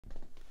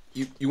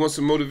You want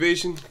some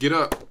motivation? Get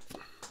up.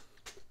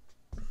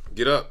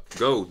 Get up.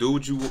 Go. Do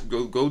what you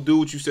go do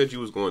what you said you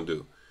was going to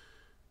do.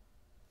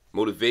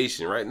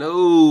 Motivation, right?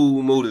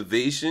 No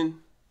motivation.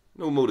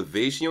 No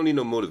motivation. You don't need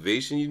no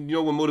motivation. You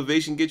know what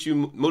motivation gets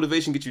you?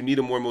 Motivation gets you need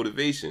more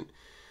motivation.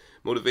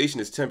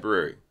 Motivation is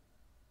temporary.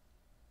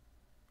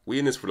 We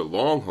in this for the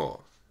long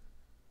haul.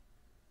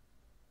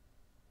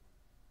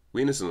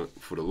 We in this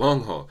for the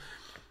long haul.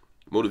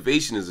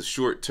 Motivation is a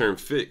short-term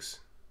fix.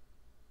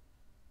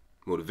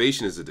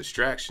 Motivation is a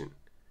distraction.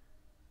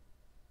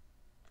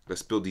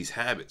 Let's build these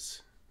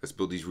habits. Let's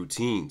build these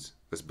routines.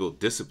 Let's build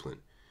discipline.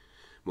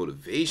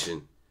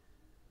 Motivation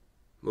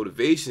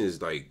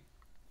is like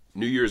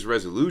New Year's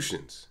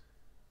resolutions.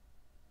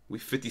 We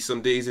 50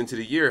 some days into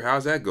the year.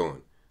 How's that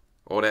going?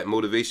 All that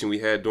motivation we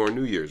had during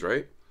New Year's,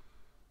 right?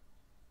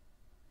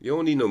 You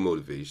don't need no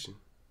motivation.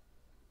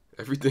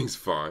 Everything's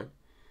fine.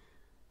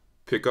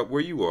 Pick up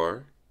where you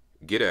are,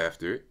 get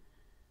after it,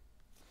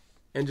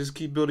 and just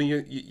keep building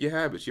your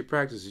habits, your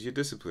practices, your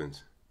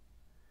disciplines.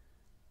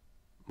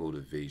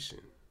 Motivation.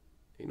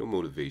 Ain't no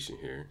motivation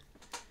here.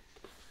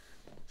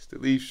 It's the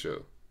Leaf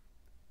Show.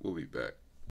 We'll be back.